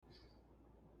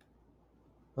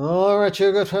All right,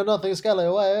 you're good for nothing,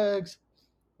 scallywags.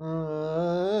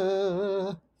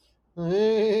 Uh,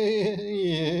 yeah.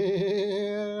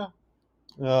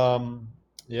 Um,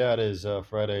 yeah, it is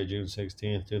Friday, June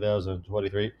 16th,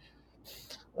 2023.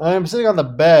 I'm sitting on the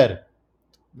bed.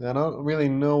 I don't really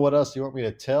know what else you want me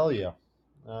to tell you.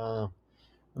 I'm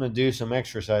gonna do some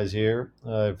exercise here.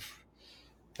 I've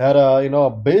had a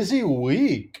busy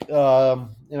week.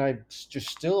 I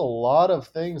just still a lot of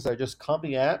things that are just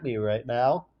coming at me right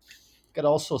now. Got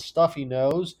also stuffy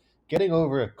nose, getting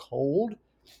over a cold.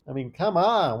 I mean, come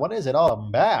on, what is it all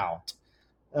about?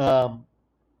 Um,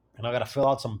 and I got to fill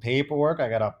out some paperwork. I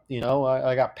got to,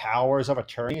 I got powers of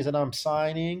attorneys that I'm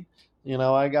signing.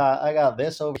 I got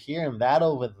this over here and that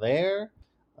over there.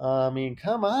 I mean,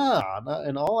 come on.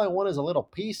 And all I want is a little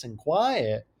peace and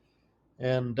quiet.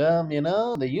 And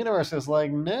the universe is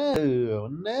like, no,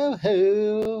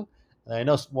 no. And I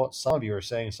know what some of you are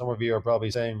saying. Some of you are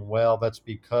probably saying, well, that's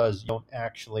because you don't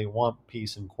actually want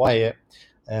peace and quiet,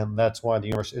 and that's why the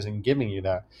universe isn't giving you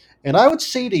that. And I would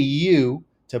say to you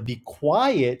to be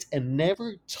quiet and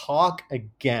never talk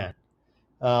again,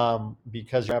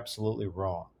 because you're absolutely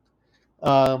wrong.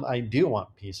 I do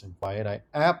want peace and quiet. I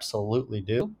absolutely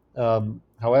do.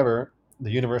 However,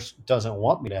 the universe doesn't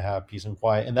want me to have peace and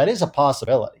quiet, and that is a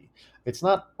possibility. It's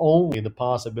not only the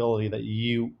possibility that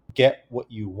you get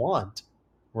what you want,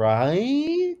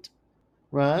 right?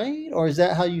 Right? Or is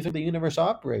that how you think the universe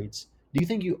operates? Do you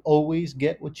think you always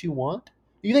get what you want?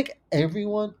 Do you think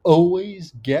everyone always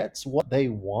gets what they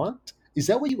want? Is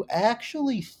that what you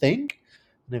actually think?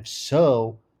 And if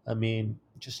so, I mean,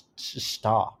 just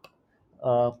stop.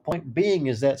 Point being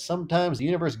is that sometimes the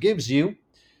universe gives you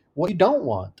what you don't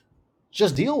want.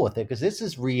 Just deal with it because this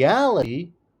is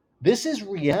reality. This is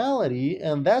reality,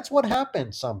 and that's what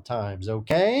happens sometimes,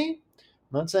 okay?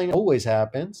 I'm not saying it always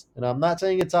happens, and I'm not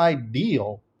saying it's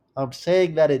ideal. I'm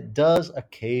saying that it does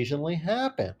occasionally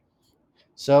happen.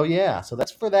 So, yeah, so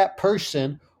that's for that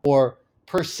person or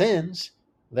persons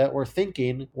that were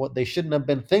thinking what they shouldn't have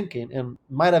been thinking and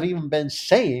might have even been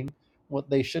saying what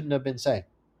they shouldn't have been saying.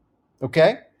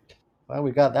 Okay? Well,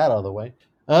 we got that out of the way.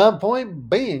 Point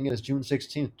being, it is June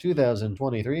 16th,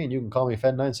 2023, and you can call me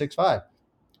Fed965.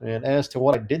 And as to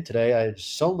what I did today, I had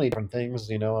so many different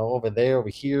things, over there, over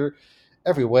here,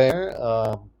 everywhere,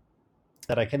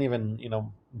 that I can't even,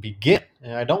 begin.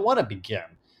 And I don't want to begin.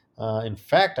 In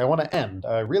fact, I want to end.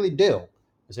 I really do.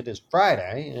 Because it is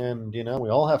Friday, and, we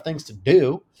all have things to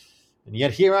do. And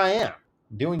yet here I am,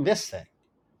 doing this thing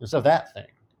instead of that thing.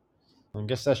 I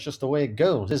guess that's just the way it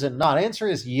goes, is it not? Answer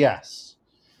is yes.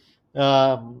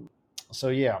 Um, so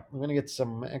yeah, I'm gonna get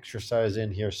some exercise in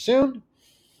here soon,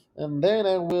 and then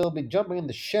I will be jumping in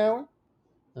the shower,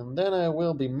 and then I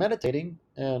will be meditating,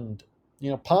 and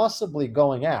possibly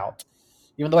going out,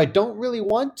 even though I don't really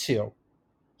want to.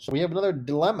 So we have another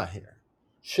dilemma here: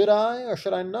 should I or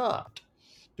should I not?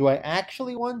 Do I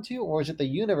actually want to, or is it the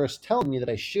universe telling me that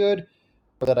I should,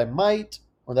 or that I might,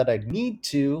 or that I need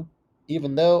to,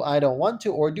 even though I don't want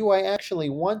to, or do I actually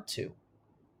want to?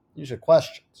 These are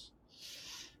questions.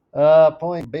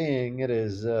 Point being, it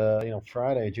is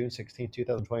Friday, June 16th,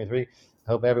 2023. I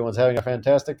hope everyone's having a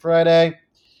fantastic Friday.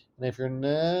 And if you're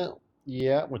not,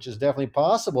 yeah, which is definitely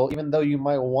possible, even though you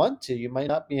might want to, you might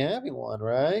not be having one,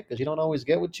 right? Because you don't always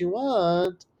get what you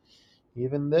want.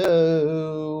 Even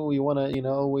though you want to,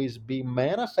 always be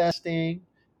manifesting.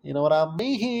 You know what I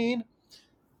mean?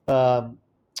 Um,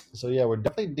 so yeah, we're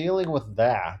definitely dealing with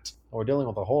that. We're dealing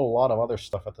with a whole lot of other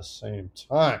stuff at the same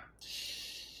time.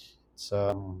 It's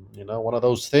one of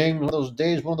those things, one of those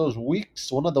days, one of those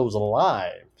weeks, one of those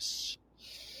lives.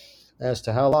 As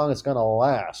to how long it's gonna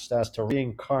last, as to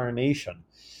reincarnation,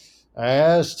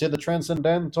 as to the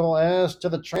transcendental, as to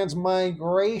the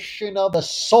transmigration of the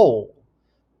soul.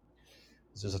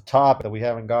 This is a topic that we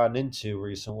haven't gotten into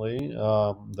recently,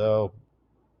 though.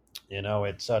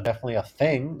 It's definitely a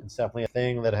thing. It's definitely a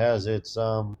thing that has its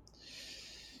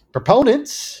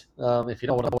proponents. If you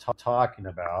don't know what I'm talking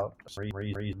about, for some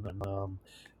reason,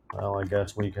 well, I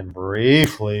guess we can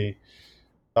briefly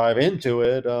dive into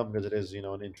it because it is,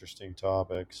 an interesting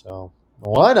topic. So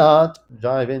why not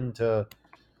dive into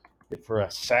it for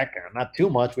a second? Not too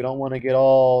much. We don't want to get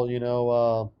all, we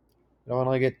don't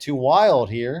want to get too wild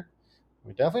here.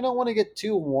 We definitely don't want to get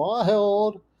too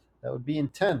wild. That would be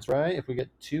intense, right? If we get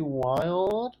too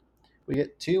wild, we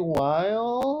get too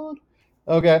wild.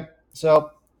 Okay,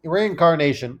 so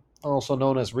reincarnation, also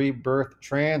known as rebirth,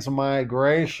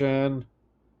 transmigration,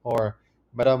 or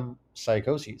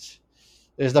metempsychosis,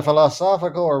 is the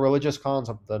philosophical or religious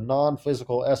concept that the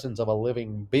non-physical essence of a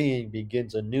living being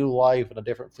begins a new life in a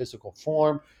different physical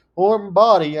form or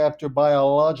body after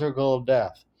biological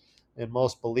death. in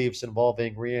most beliefs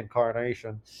involving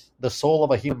reincarnation, the soul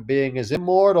of a human being is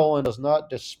immortal and does not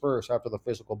disperse after the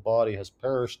physical body has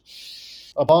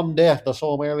perished. Upon death, the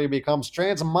soul merely becomes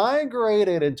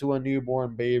transmigrated into a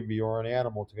newborn baby or an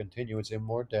animal to continue its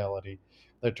immortality.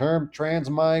 The term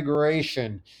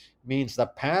transmigration means the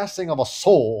passing of a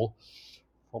soul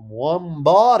from one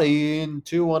body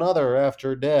into another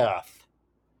after death.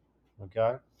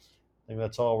 Okay? I think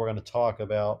that's all we're going to talk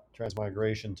about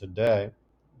transmigration today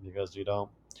because you don't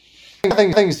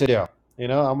things to do.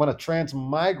 I'm going to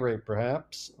transmigrate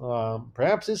perhaps.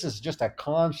 Perhaps this is just a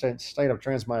constant state of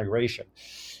transmigration.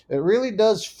 It really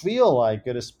does feel like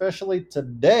it, especially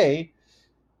today.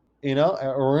 It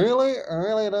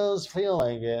really does feel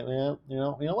like it, man.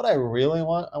 What I really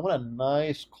want? I want a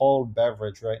nice cold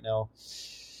beverage right now.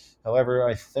 However,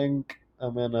 I think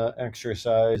I'm gonna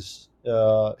exercise,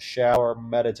 shower,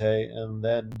 meditate, and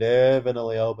then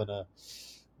definitely open a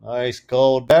nice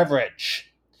cold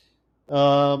beverage.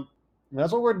 Um,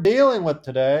 that's what we're dealing with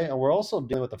today, and we're also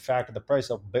dealing with the fact that the price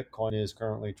of Bitcoin is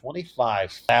currently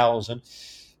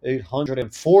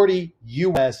 25,840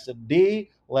 USD.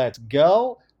 Let's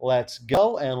go,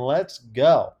 and let's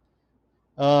go.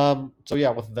 So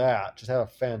yeah, with that, just have a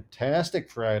fantastic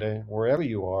Friday wherever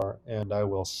you are, and I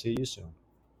will see you soon.